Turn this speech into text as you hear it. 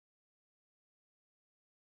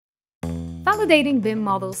Validating BIM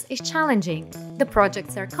models is challenging. The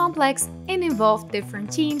projects are complex and involve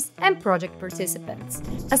different teams and project participants.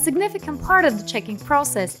 A significant part of the checking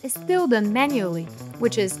process is still done manually,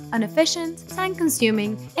 which is inefficient,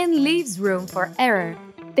 time-consuming, and leaves room for error.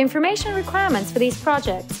 The information requirements for these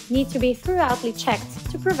projects need to be thoroughly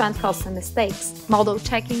checked to prevent costly mistakes. Model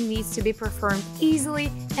checking needs to be performed easily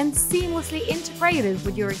and seamlessly integrated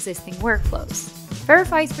with your existing workflows.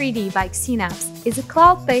 Verifi3D by Xinaps is a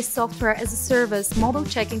cloud-based software-as-a-service model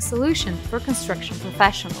checking solution for construction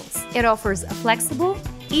professionals. It offers a flexible,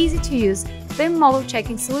 easy-to-use BIM model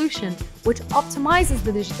checking solution which optimizes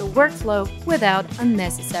the digital workflow without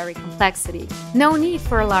unnecessary complexity. No need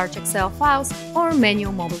for large Excel files or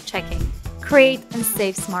manual model checking. Create and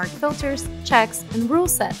save smart filters, checks, and rule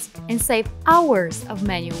sets, and save hours of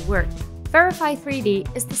manual work.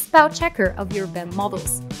 Verifi3D is the spell checker of your BIM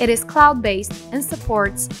models. It is cloud-based and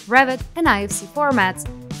supports Revit and IFC formats,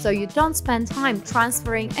 so you don't spend time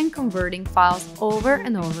transferring and converting files over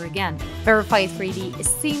and over again. Verifi3D is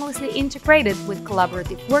seamlessly integrated with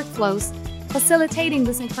collaborative workflows, facilitating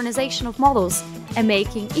the synchronization of models and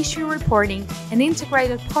making issue reporting an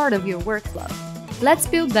integrated part of your workflow. Let's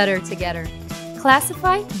build better together.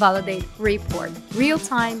 Classify, validate, report,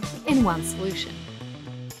 real-time in one solution.